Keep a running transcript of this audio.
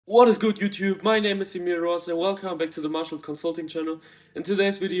What is good, YouTube? My name is Emir Ross and welcome back to the Martial Consulting channel. In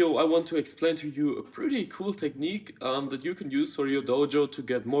today's video I want to explain to you a pretty cool technique that you can use for your dojo to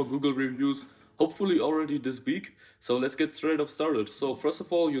get more Google reviews, hopefully already this week. So let's get straight up started. So first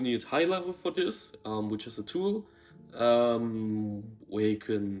of all, you need high level for this, which is a tool where you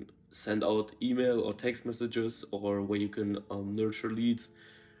can send out email or text messages, or where you can nurture leads,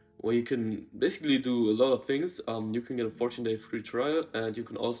 where you can basically do a lot of things. You can get a 14-day free trial, and you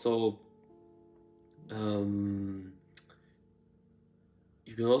can also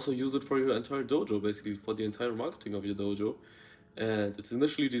use it for your entire dojo, basically for the entire marketing of your dojo. And it's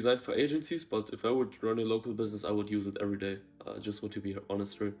initially designed for agencies, but if I would run a local business, I would use it every day. Just want to be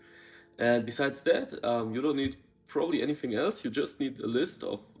honest here. And besides that, you don't need probably anything else. You just need a list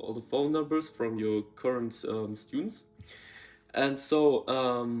of all the phone numbers from your current students. And so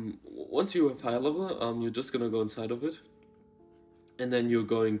once you have high level, you're just gonna go inside of it, and then you're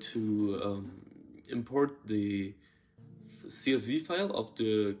going to import the CSV file of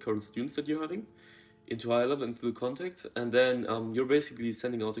the current students that you're having into high level, into the contacts, and then you're basically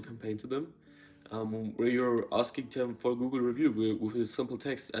sending out a campaign to them where you're asking them for a Google review with a simple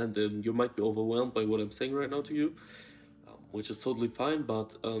text. And you might be overwhelmed by what I'm saying right now to you, which is totally fine,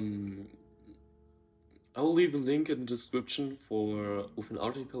 but I'll leave a link in the description with an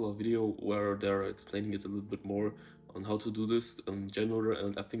article or video where they're explaining it a little bit more on how to do this in general.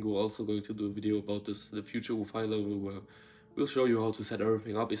 And I think we're also going to do a video about this in the future with high level, where we'll show you how to set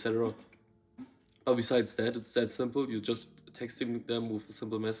everything up, etc. But besides that, it's that simple. You're just texting them with a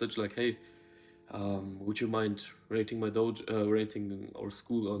simple message like, hey, would you mind rating my dojo, rating our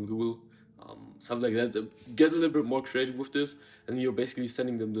school on Google? Something like that. Get a little bit more creative with this, and you're basically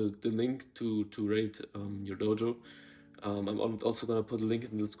sending them the link to rate your dojo. I'm also gonna put a link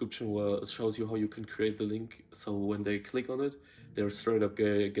in the description where it shows you how you can create the link, so when they click on it, they're straight up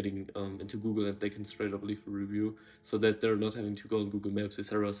getting into Google, and they can straight up leave a review, so that they're not having to go on Google Maps,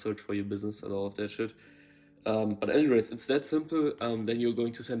 etc., search for your business and all of that shit. But anyways, it's that simple. Then you're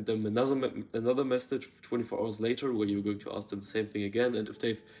going to send them another message 24 hours later, where you're going to ask them the same thing again, and if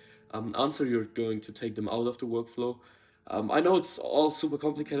they've answered, you're going to take them out of the workflow. I know it's all super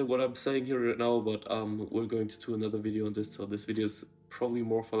complicated what I'm saying here right now, but we're going to do another video on this. So this video is probably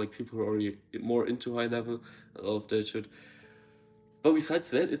more for like people who are already more into high level and all of that shit. But besides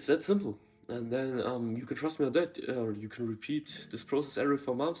that, it's that simple. And then you can trust me on that, or you can repeat this process every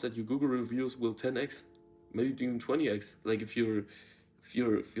 4 months, and your Google reviews will 10x, maybe even 20x. Like if you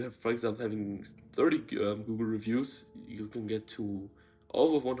have, for example, having 30 Google reviews, you can get to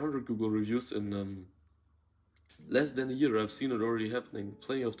over 100 Google reviews in less than a year. I've seen it already happening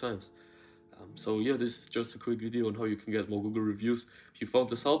plenty of times. So yeah, this is just a quick video on how you can get more Google reviews. If you found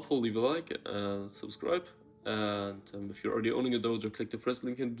this helpful, leave a like and subscribe. And if you're already owning a dojo, click the first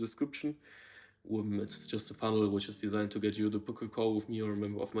link in the description. It's just a funnel which is designed to get you to book a call with me or a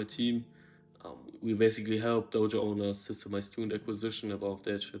member of my team. We basically help dojo owners systemize student acquisition and all of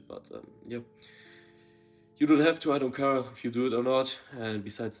that shit. But yeah, you don't have to. I don't care if you do it or not. And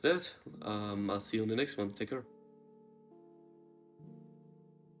besides that, I'll see you on the next one. Take care.